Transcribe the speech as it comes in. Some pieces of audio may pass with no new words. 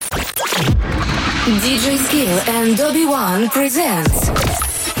DJ Skill and Dobby One presents.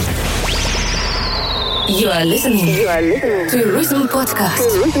 You are listening to Rhythm Podcast.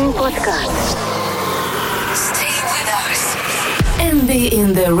 Stay with us and be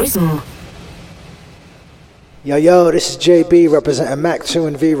in the rhythm. Yo, this is JB representing Mac 2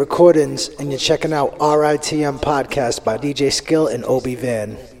 and V Recordings, and you're checking out RITM Podcast by DJ Skill and Obi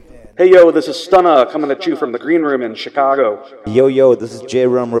Van. Hey yo, this is Stunna coming at you from the Green Room in Chicago. Yo, this is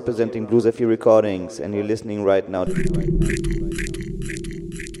J-Rum representing Blues FE Recordings, and you're listening right now.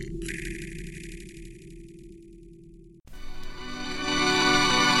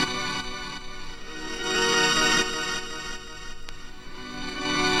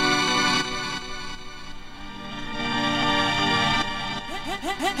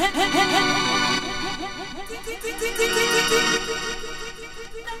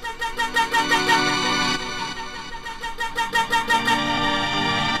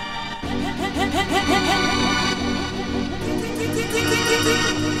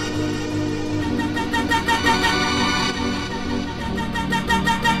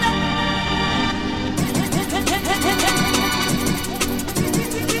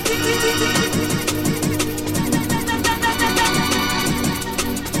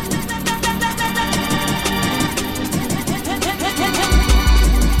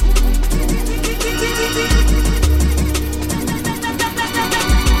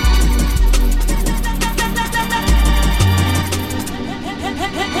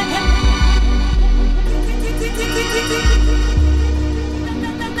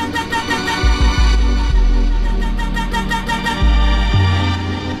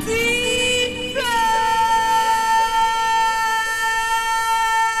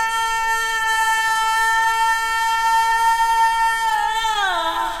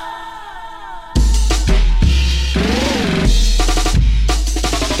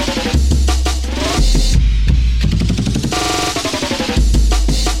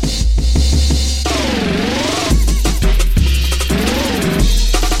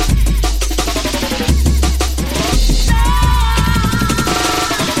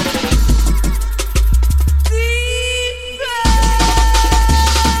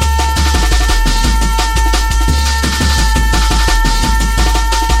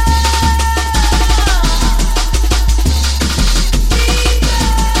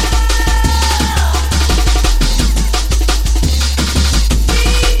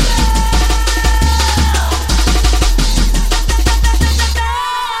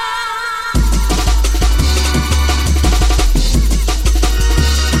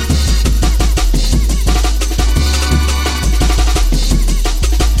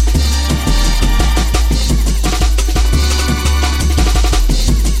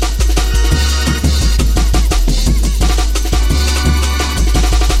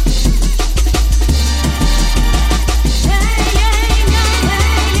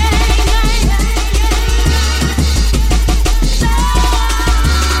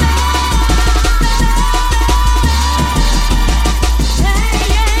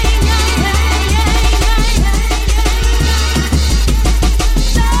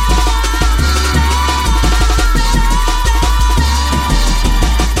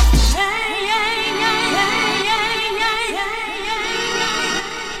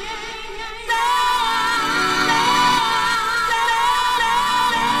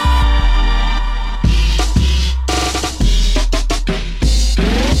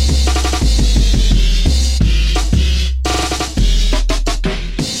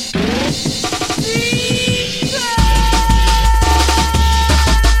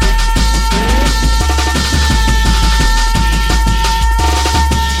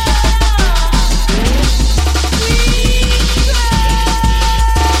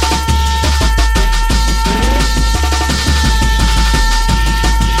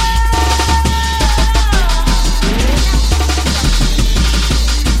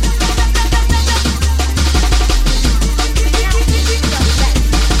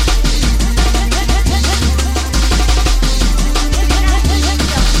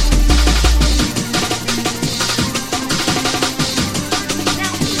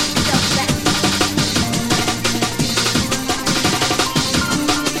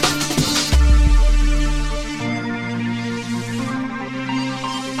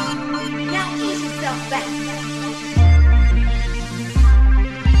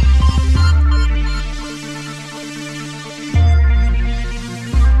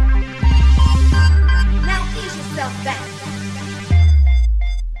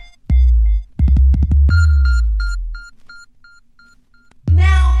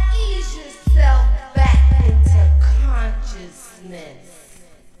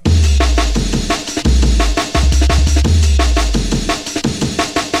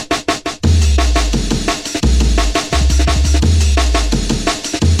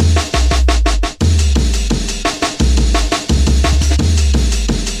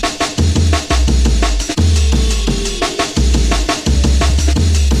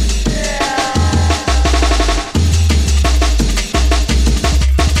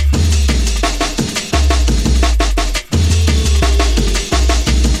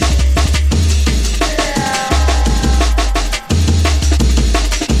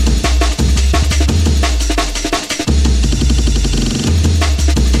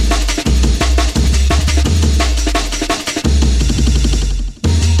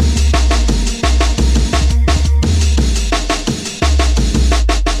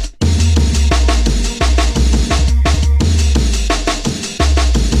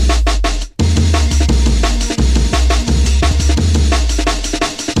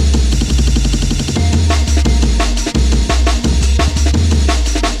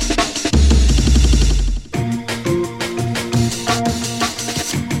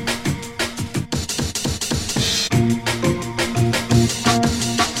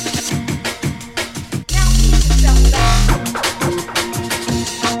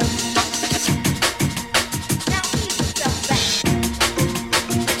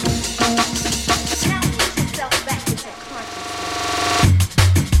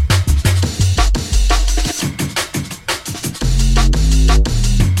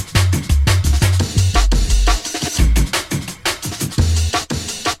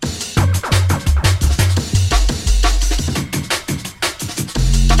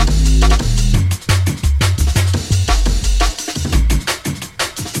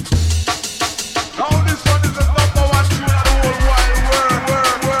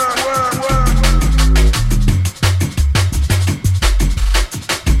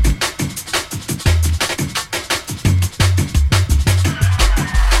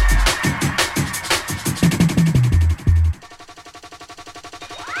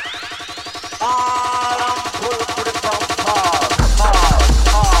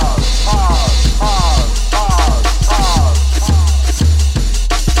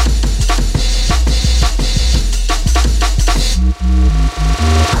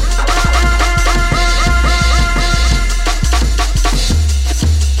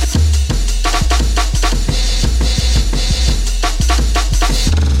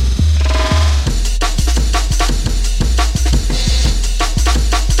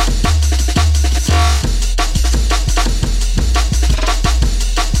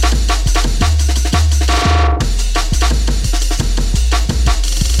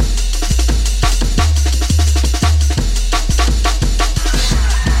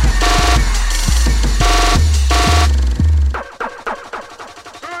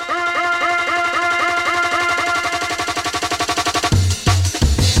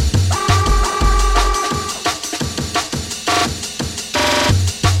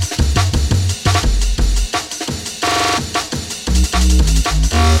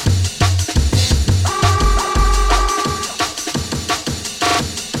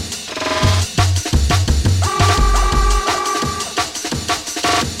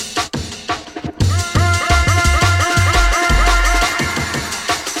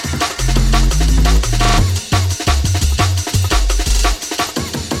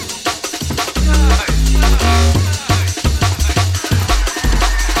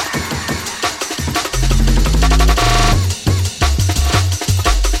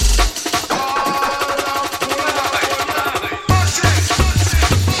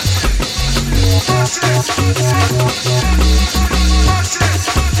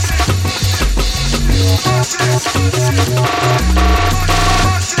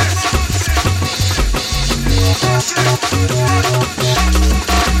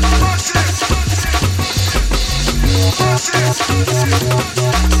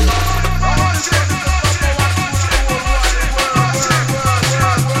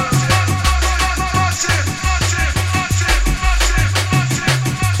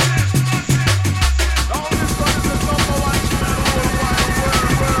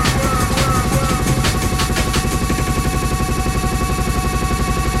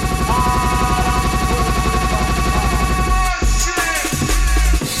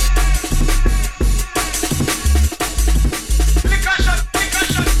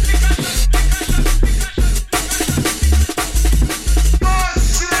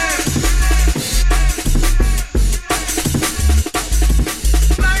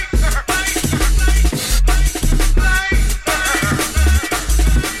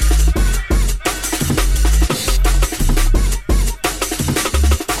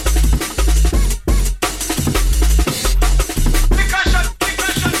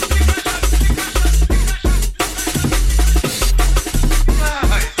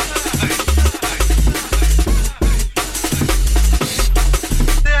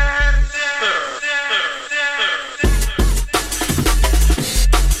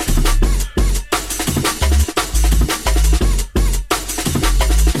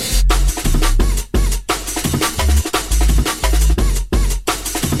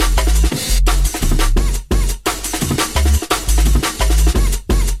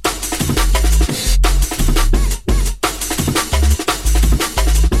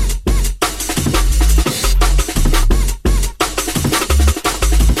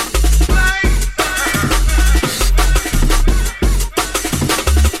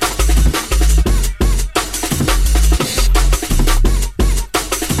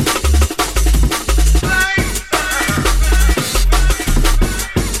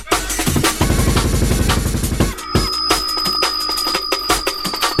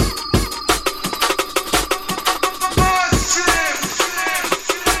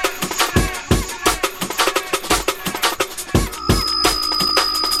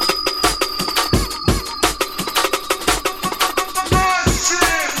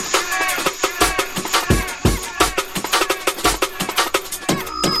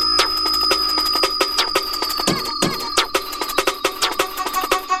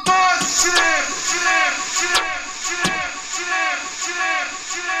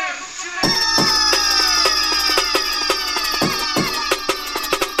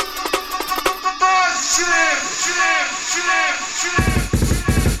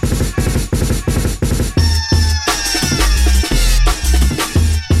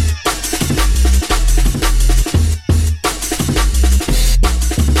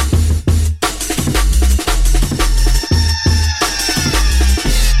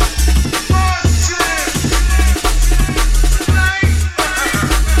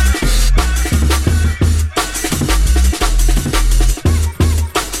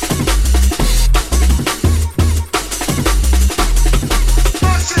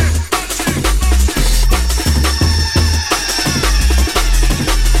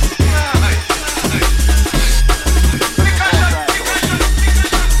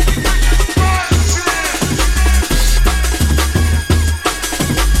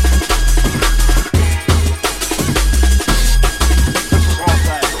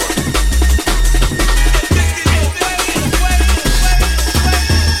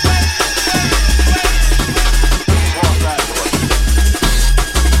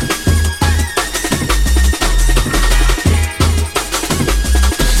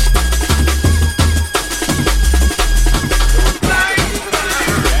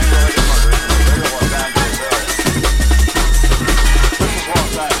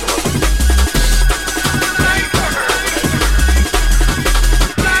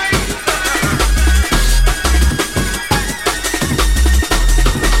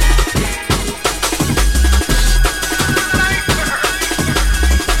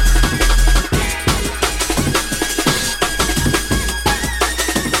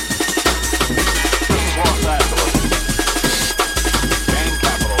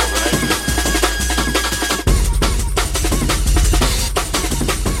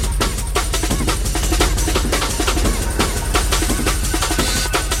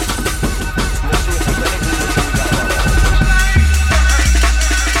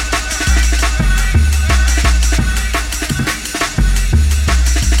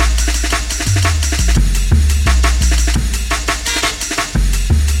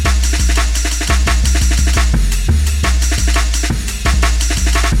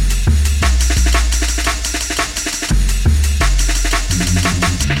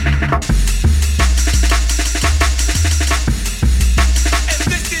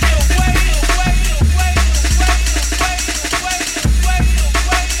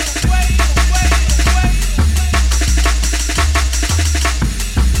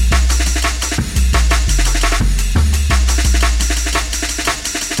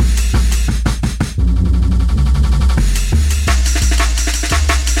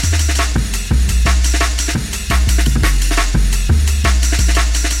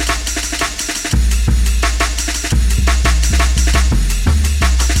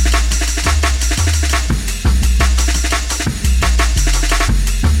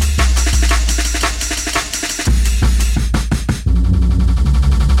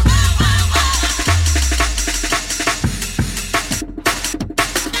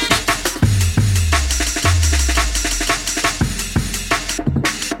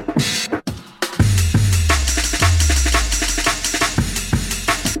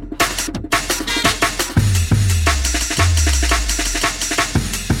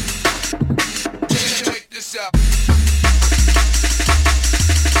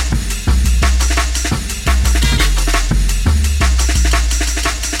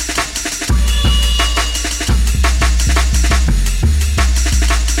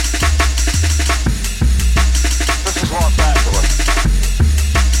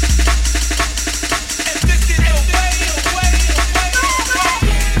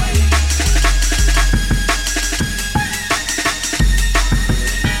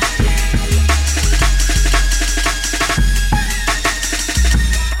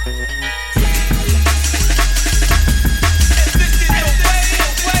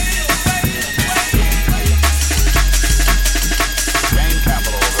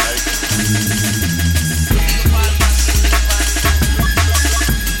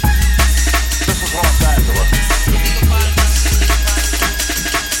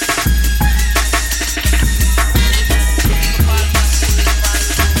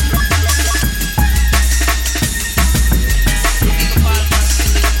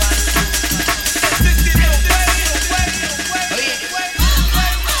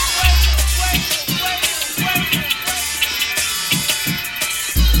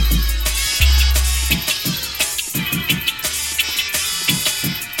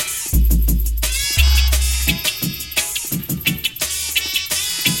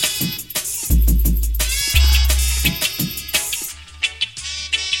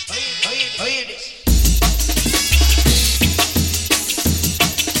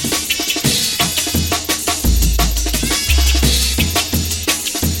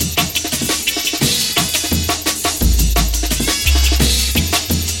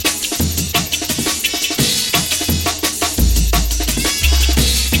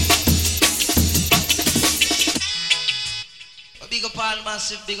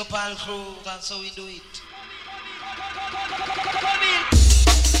 massive big up all crew, that's how we do it.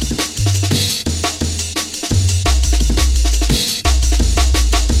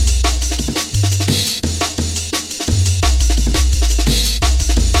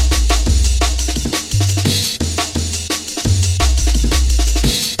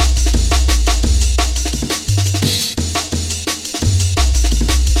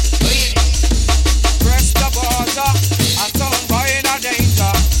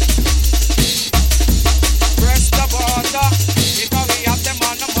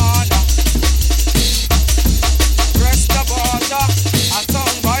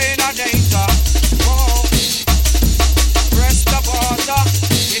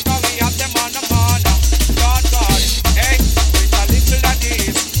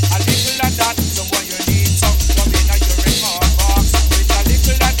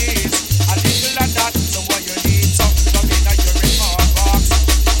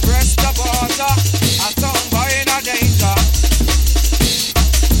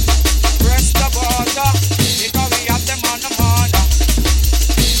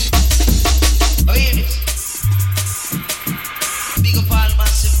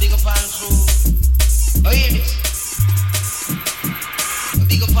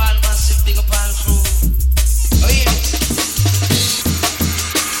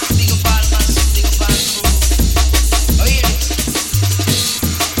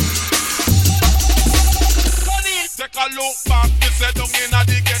 Take a look back, this is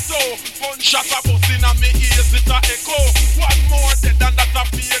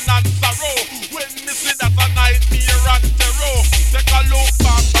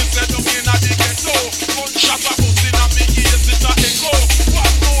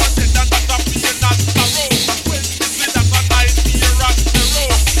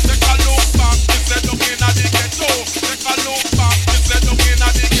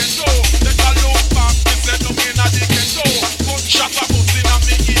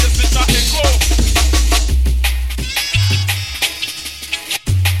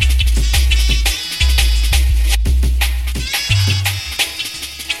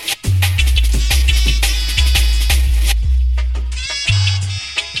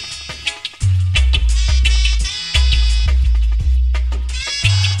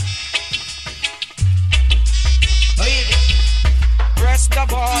the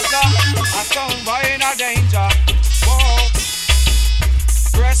border, a town boy in a danger. Whoa.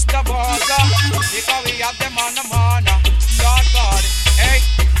 Press the border, because we have them on the corner. Lord God, hey.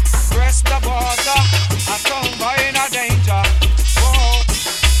 Press the border, a town boy in a danger. Whoa.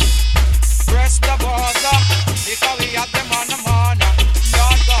 Press the border, because we have them on the corner.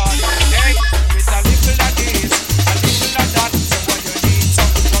 Lord God, hey. With a little of this, a little of that. So when you need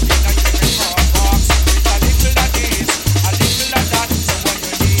something, come in and you record box. With a little of this, a little of that. So when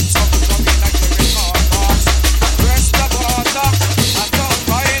you need something, come in and you record box. Press the border, a town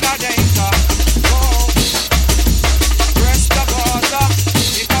boy in a danger. Whoa. Press the border,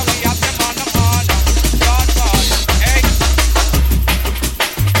 because we have them on the corner. Lord God, hey.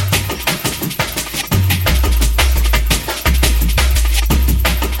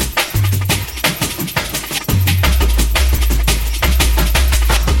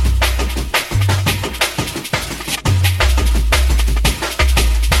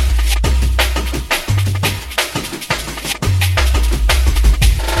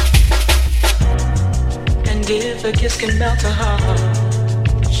 And if a kiss can melt a heart,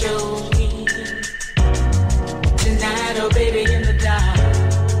 show me tonight, oh baby, in the dark.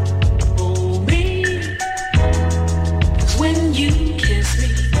 Hold me, 'cause when you kiss me,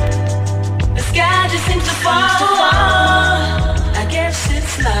 the sky just seems to fall. I guess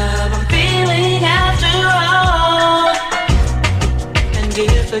it's love I'm feeling after all. And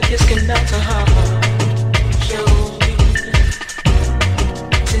if a kiss can melt a heart, show me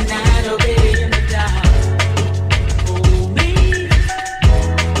tonight, oh baby, in the dark. Hold me,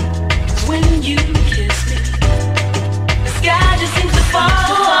 'cause when you kiss me, the sky just seems to fall.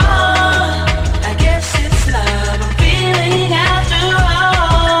 I guess it's love I'm feeling after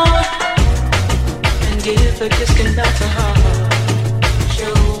all. And if a kiss can melt a heart,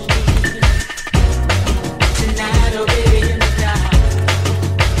 show me tonight, oh baby, in the dark.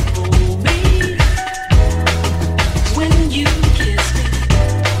 Hold me, 'cause when you kiss me,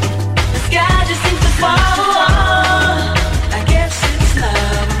 the sky just seems to fall. I guess it's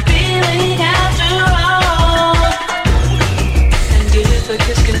love I'm feeling after all. And if a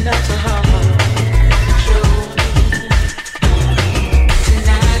kiss can melt a heart, show me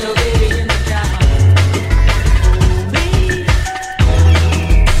tonight, oh baby, in the dark. Hold me,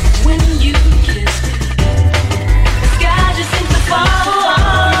 'cause when you kiss me, the sky just seems to fall.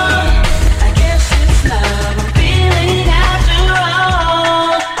 I guess it's love I'm feeling after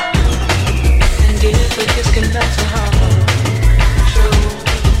all. And if a kiss can melt a heart, show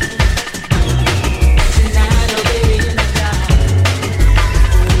me tonight, oh baby, in the dark.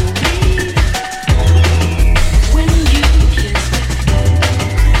 Hold me,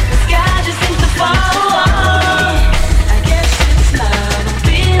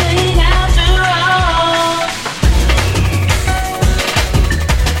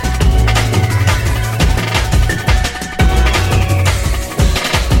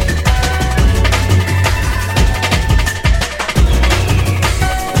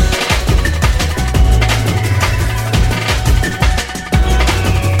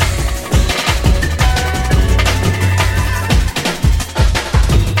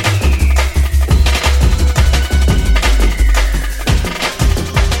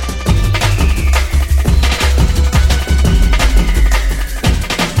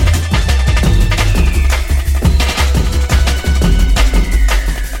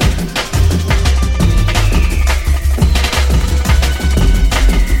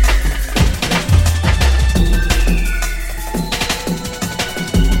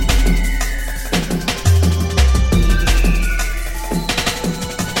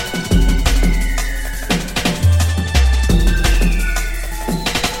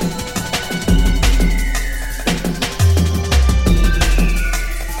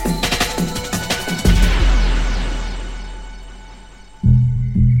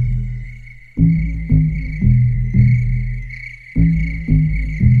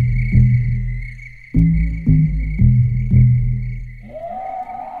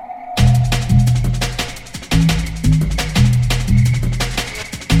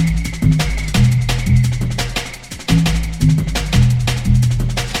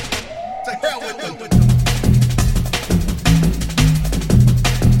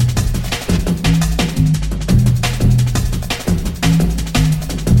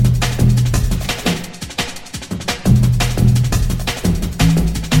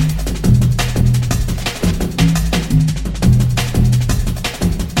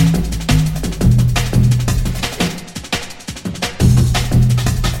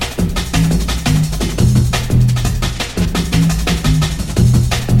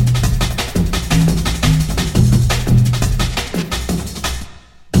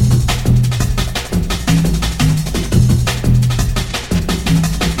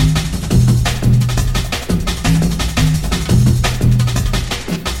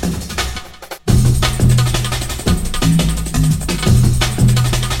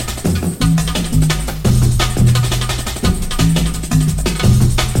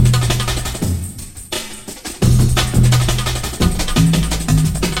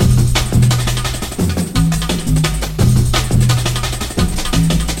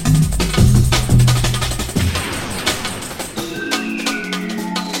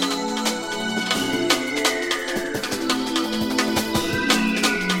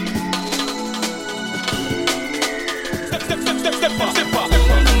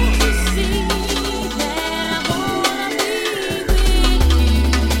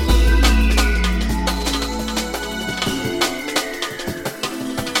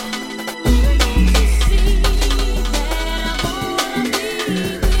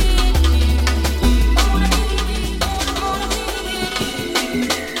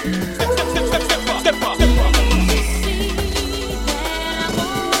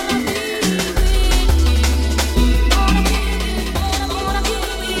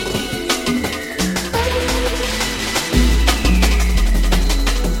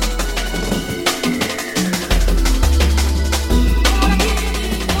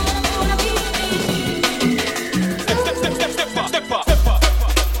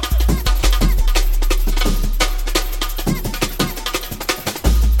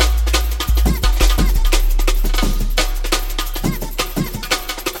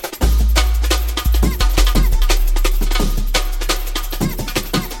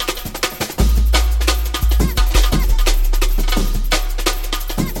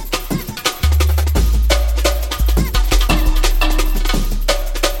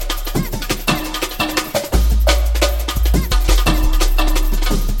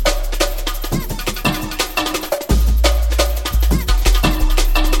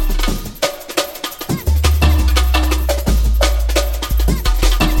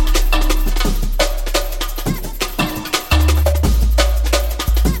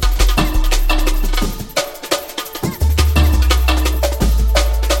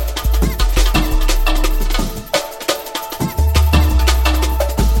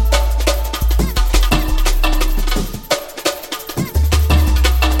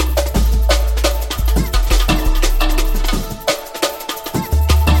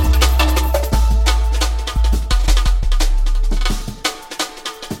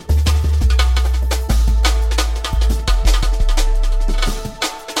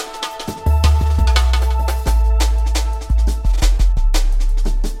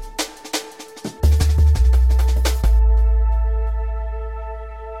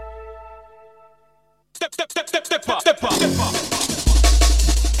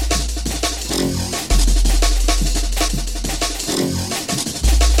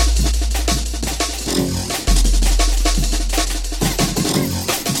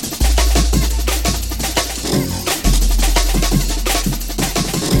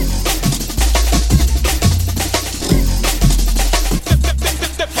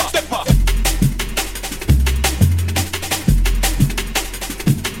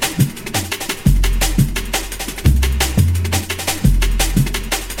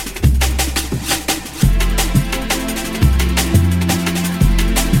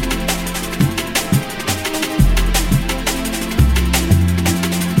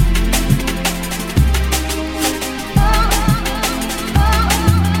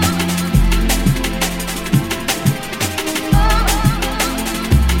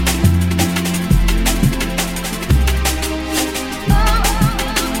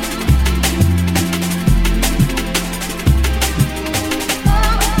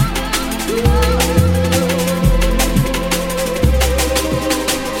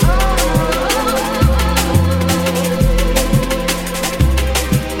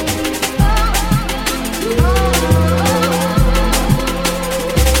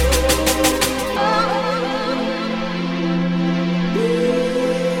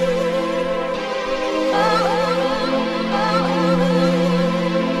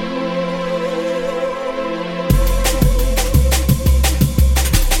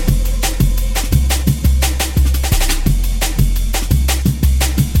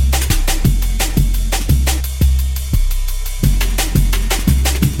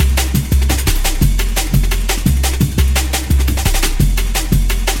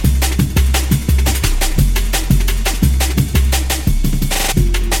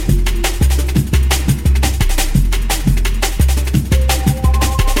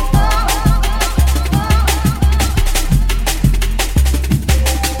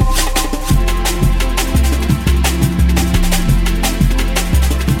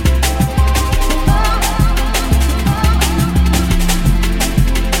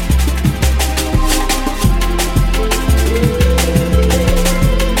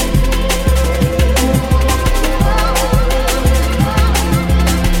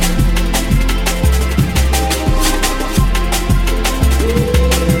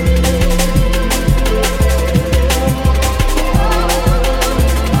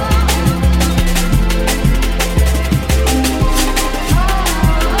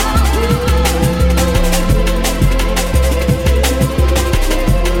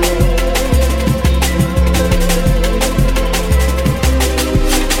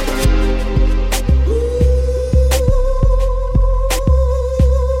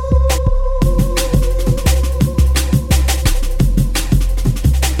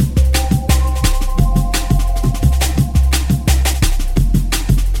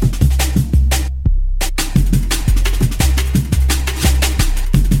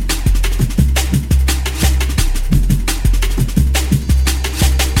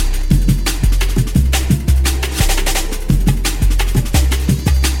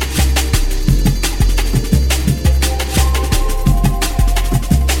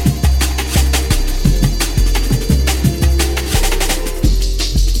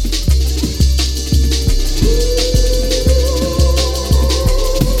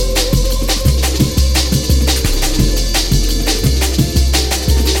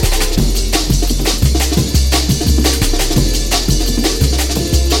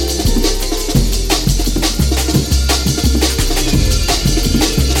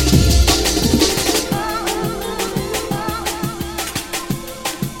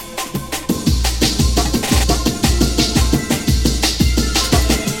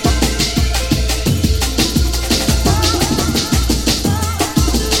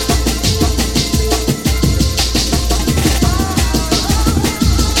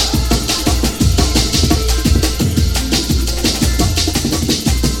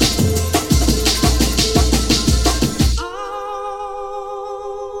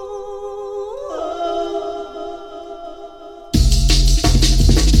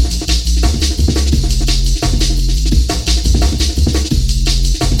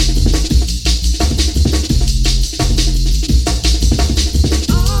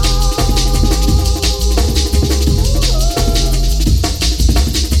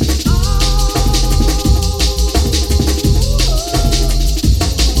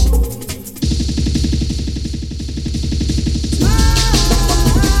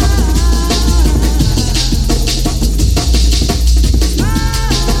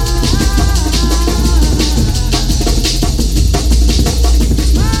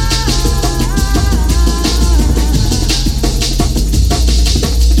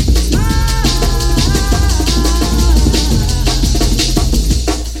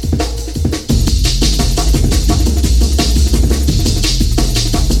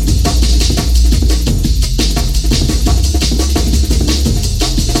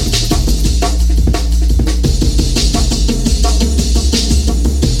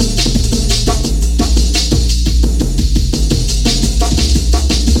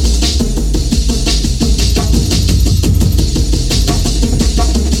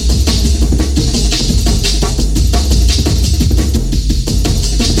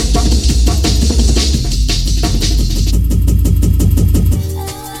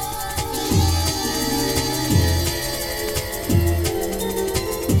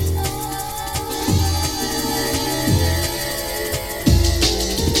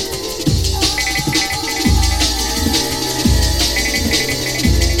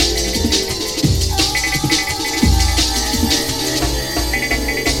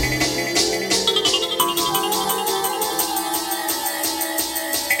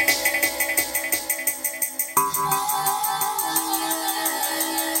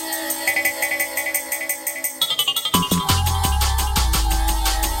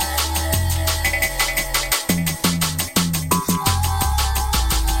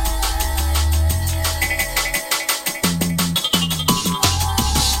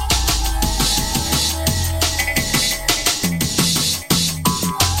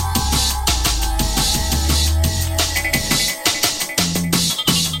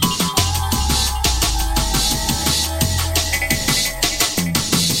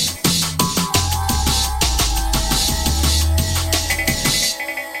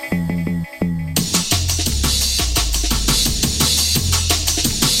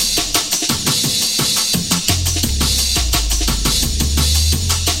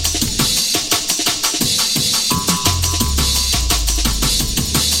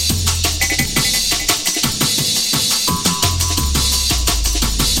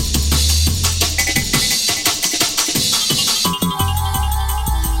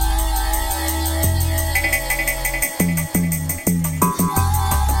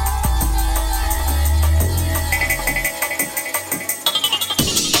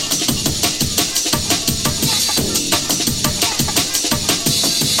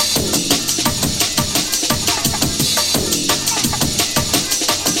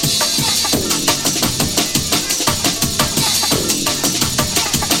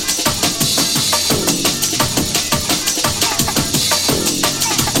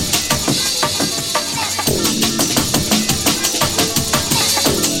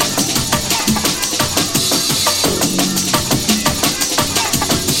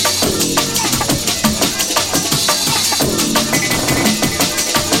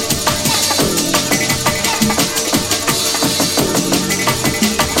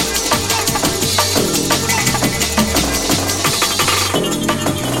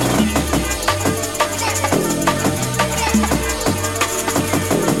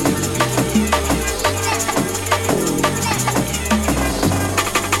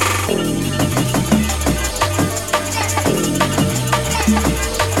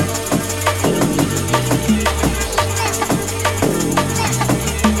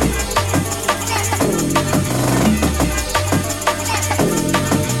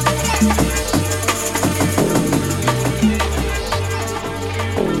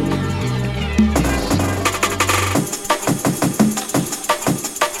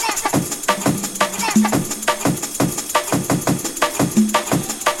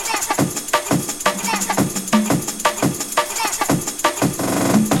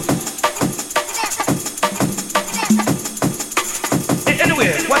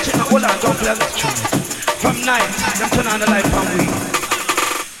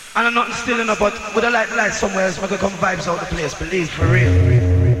 And I'm not stealing her, but with a light somewhere else, I could come vibes out the place, believe, for real.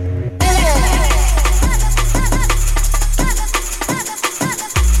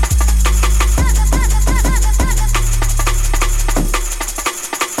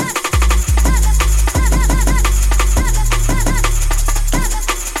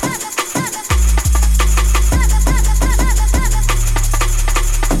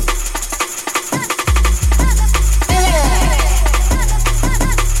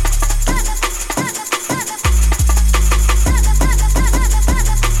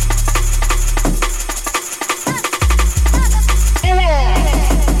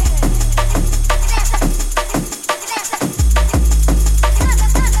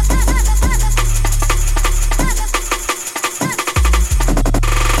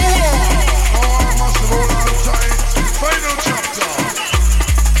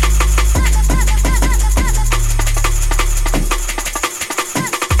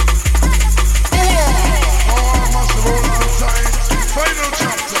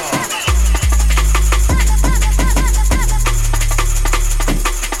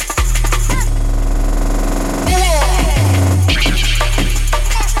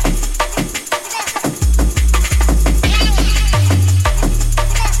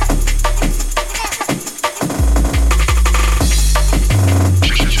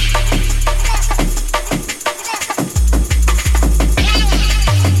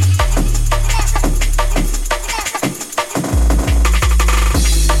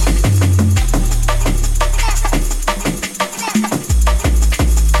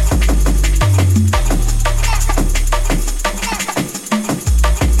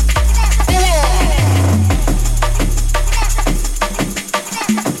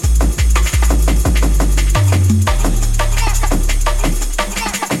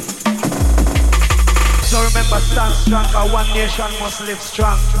 Must live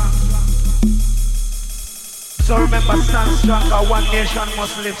strong. So remember, stand strong, cause one nation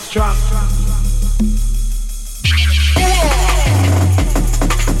must live strong.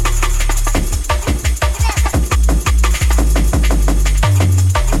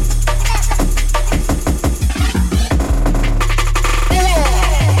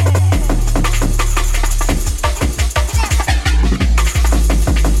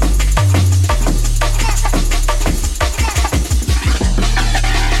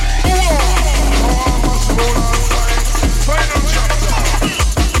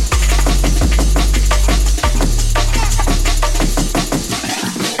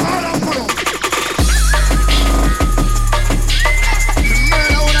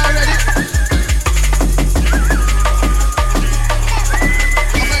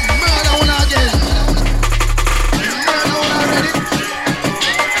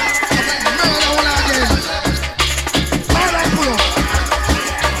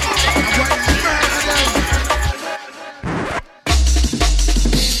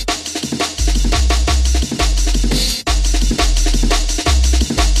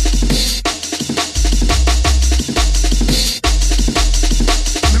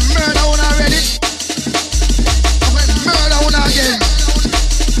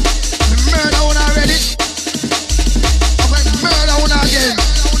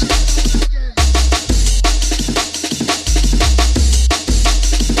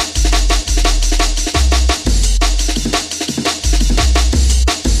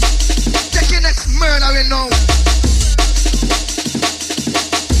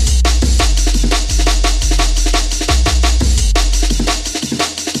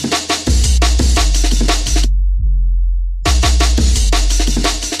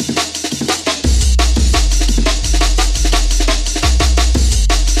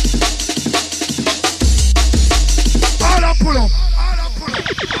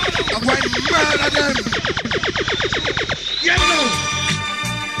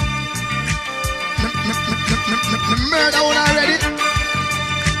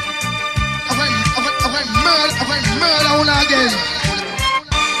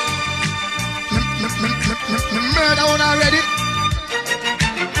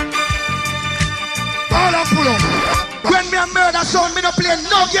 play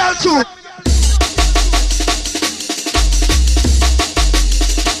no girl too.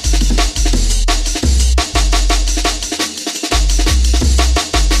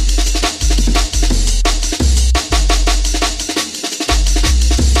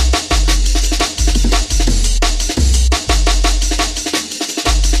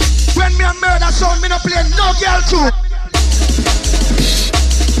 When me a murder sound, me no play no girl too.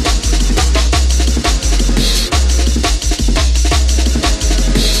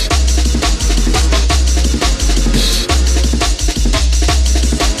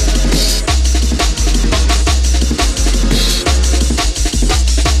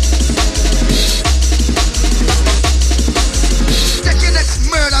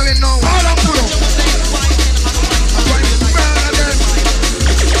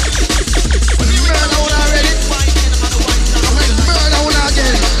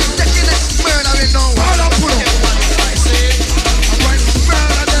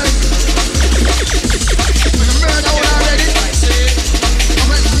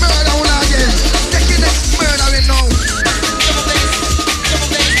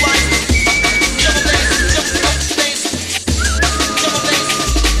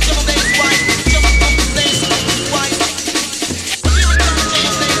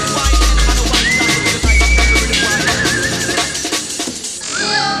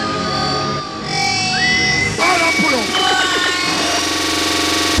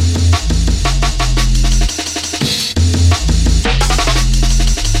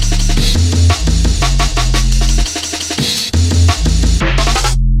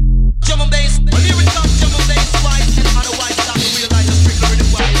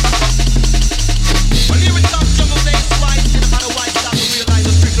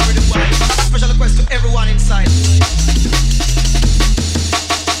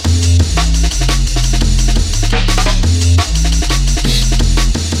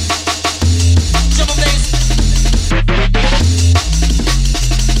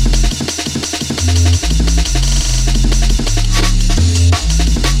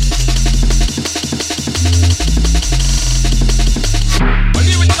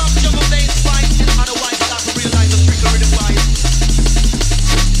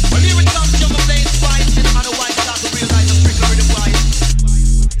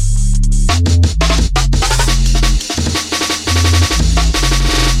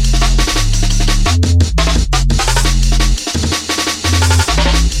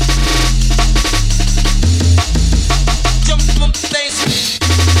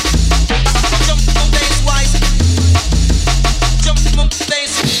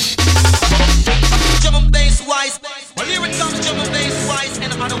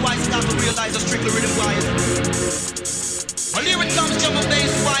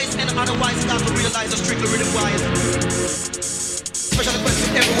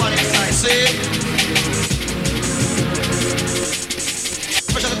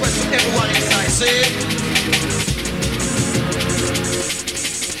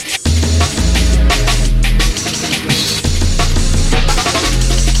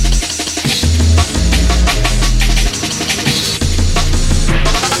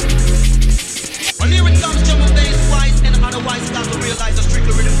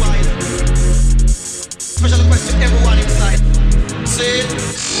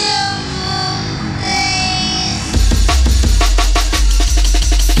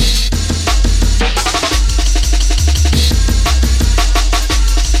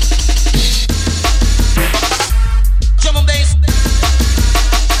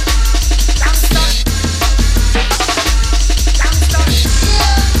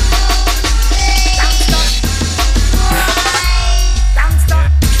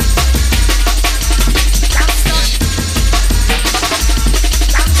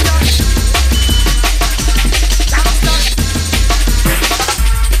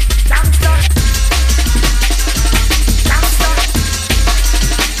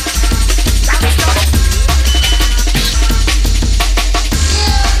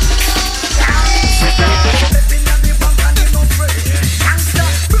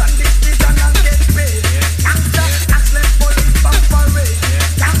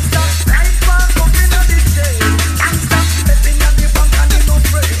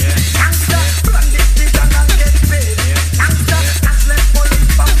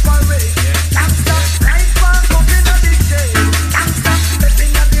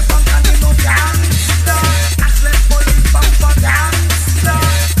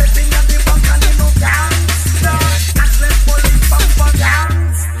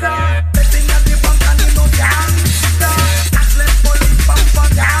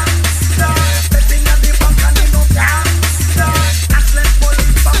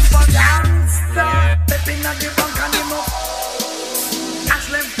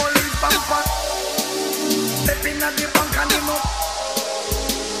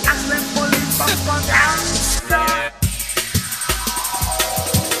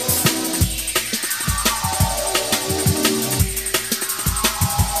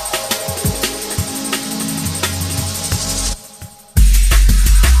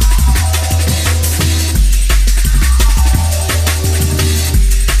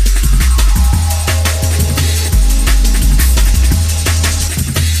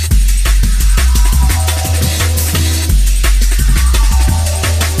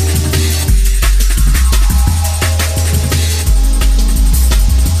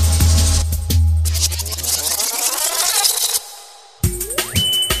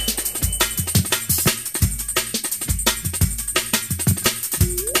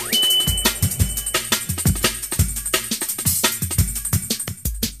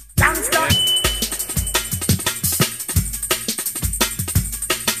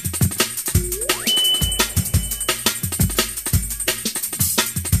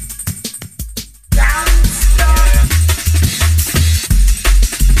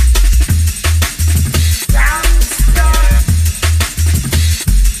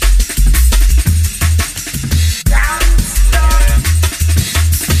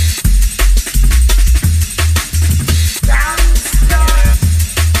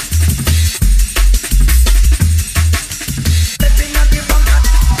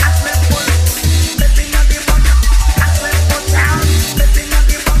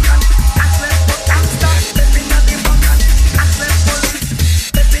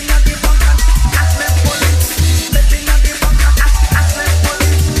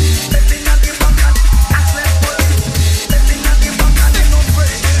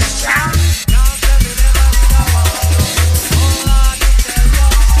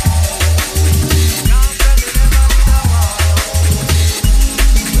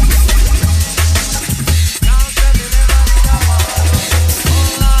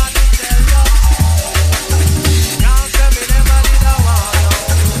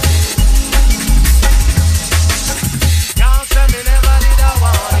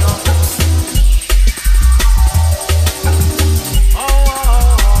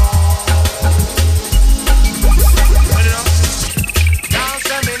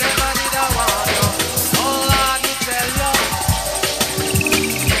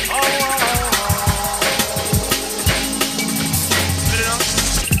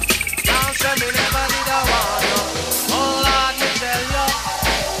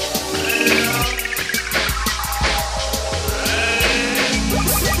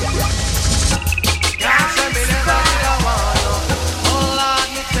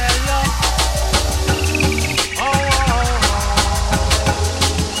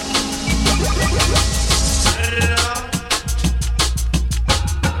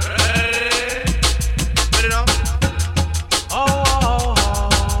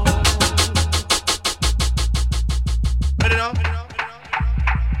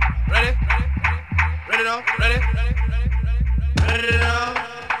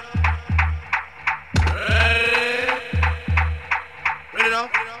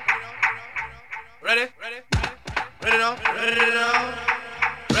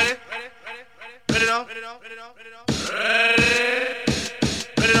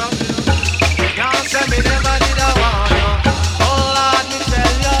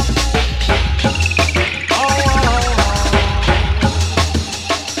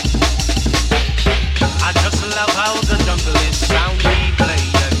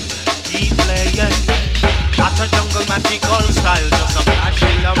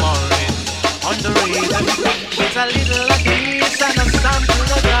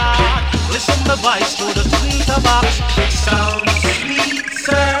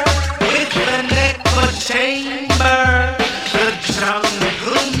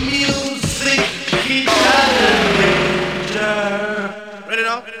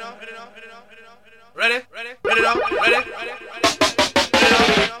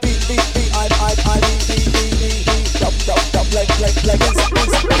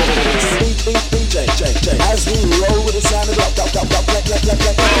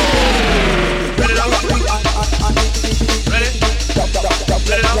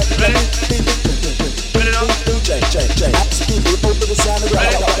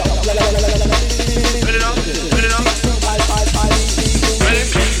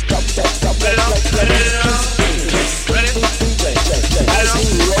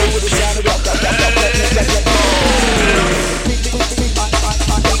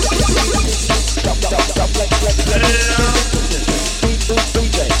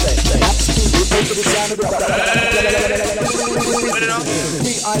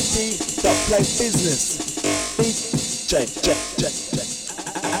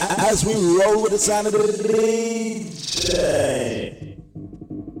 As we roll with the sound of the DJ.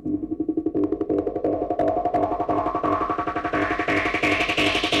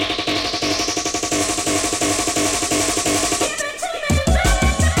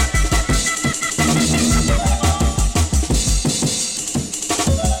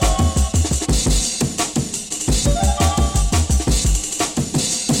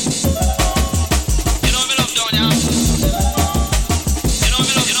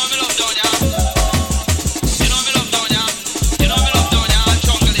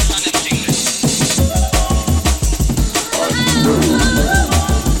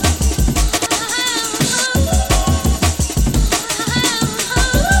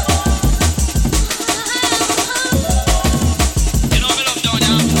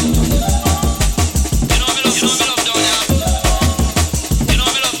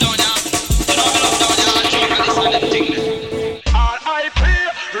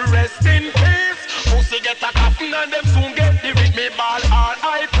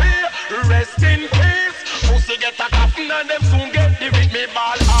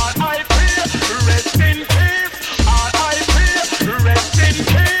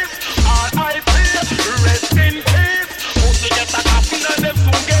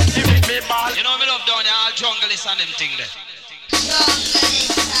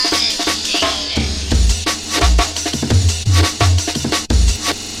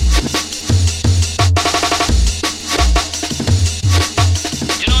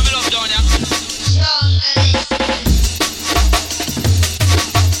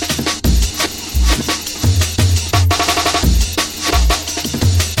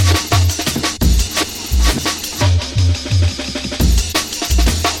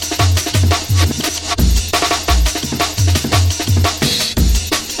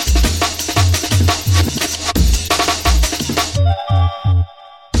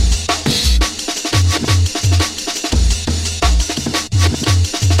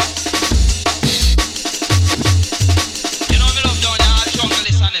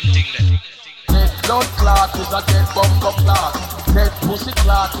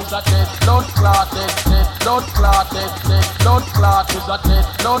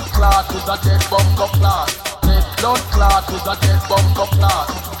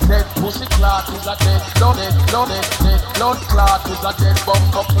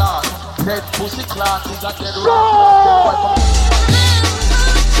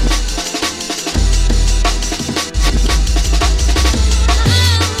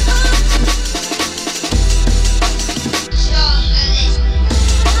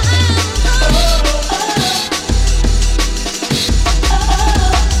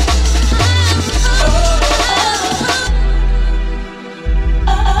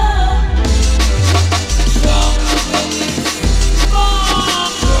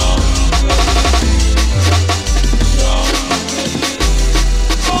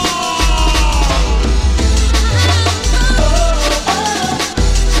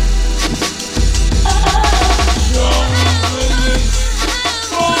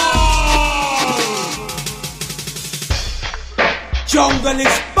 Jungle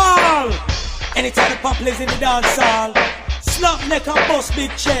is ball. Anytime the pop plays in the dance hall, slap neck and bust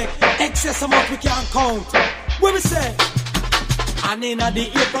big check. Excess amount we can't count. What we say? And in the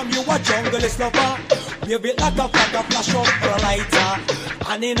ear from you a jungle is lover. Wave it like a flag, a flash up for a lighter.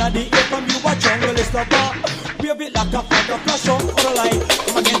 And in the ear from you a jungle is lover. Wave it like a flag, a flash up for a light.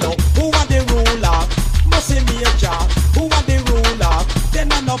 Come again now. Who are the ruler? Must say major. Who are the ruler?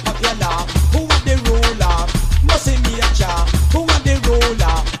 Then I know popular. Who are the ruler? Must say major. Who are the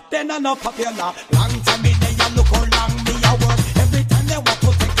ruler? Then I know popular. Long time me there, you look how long me a work. Every time they want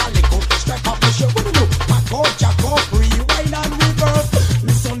to take a little strike up the shirt. What do you do? Back out, jack up, rewind and reverse.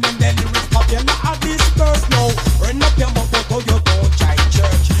 Listen them, the lyrics popular at this verse now. Run up your mouth, but you don't join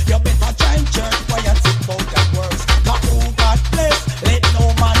church. You better join church, why you think about that works. Now who God bless, let no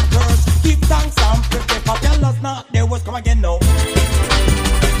man curse. Give thanks and pray, the popular's not there was come again now.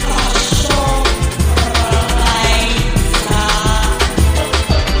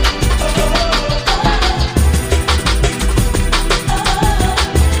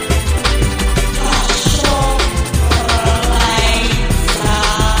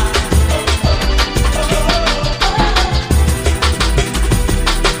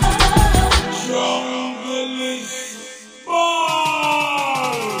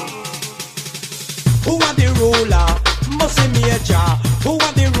 Who are the ruler? Must be major. Who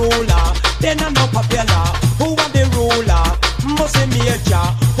are the ruler? Then I know popular. Who are the ruler? Must be major.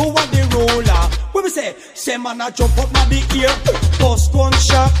 Who are the ruler? What we say man a jump up na the ear. Bust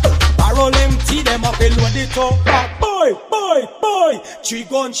gunshot. Barrel empty, them up and load it up back. Boy. 3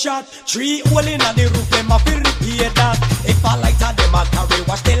 gunshot, 3 hole in the roof, them up and repair that. If I lighter them a carry,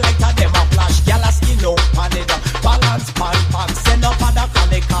 watch the lighter them a flash. Gyal a skin out pan it up. Balance pan pack, send up a duck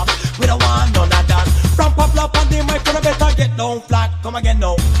and a cap. We don't want none of that. From pop up on the mic, you better get down flat. Come again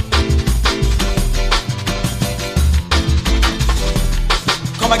now.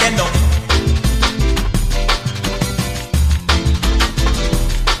 Come again now.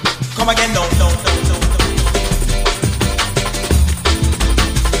 Come again now, no.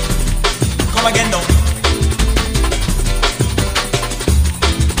 Come again now.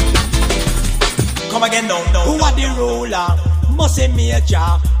 Come again now, no. Who are the ruler? Must be major.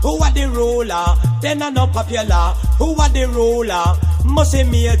 Who are the ruler? Then I know popular. Who are the ruler? Must be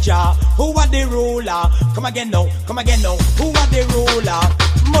major. Who are the ruler? Come again now. Who are the ruler?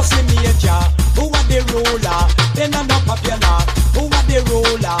 Must be major. Who are the ruler? Then I know popular. Who are the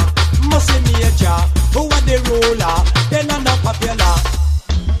ruler? Must be major. Who are the ruler? Then I know popular.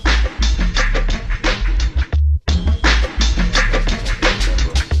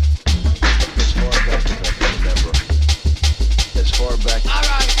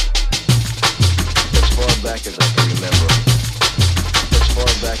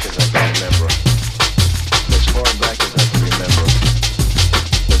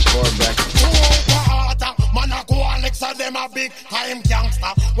 Big time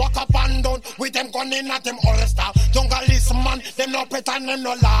gangster, walk up and down with them gun in at them holster. Jungle man, them no pretend, them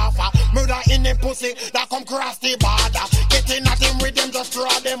no laugher. Murder in the pussy that come cross the border. Get in at them with them, just draw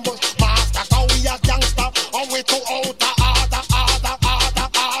them bush master. Cause we a gangster, and we too out of order.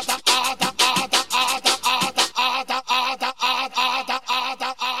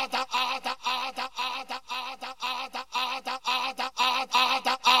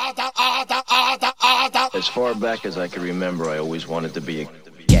 As far back as I can remember, I always wanted to be a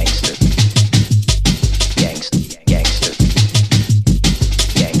gangster. Gangster.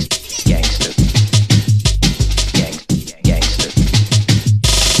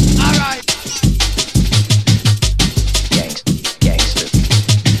 All right.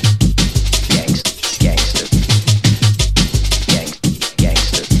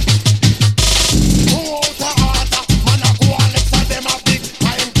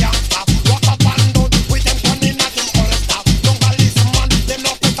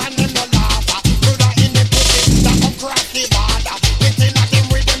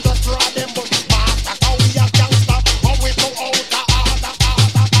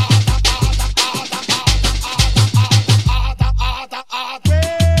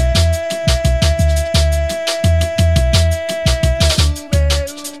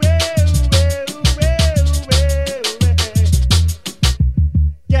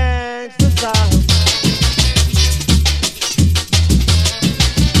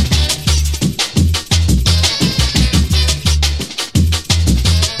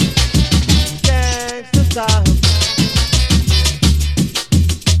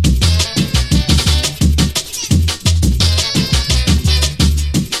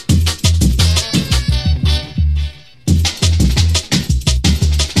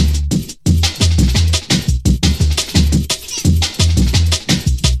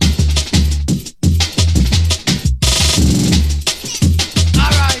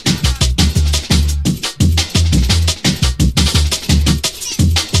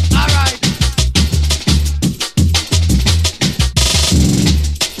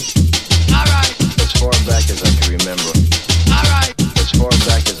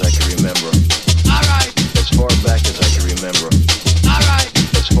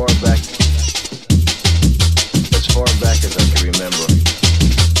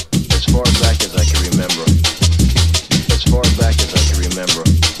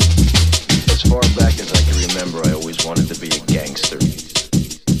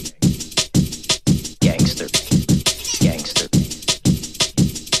 Gangster.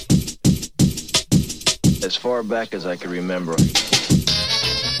 As far back as I can remember.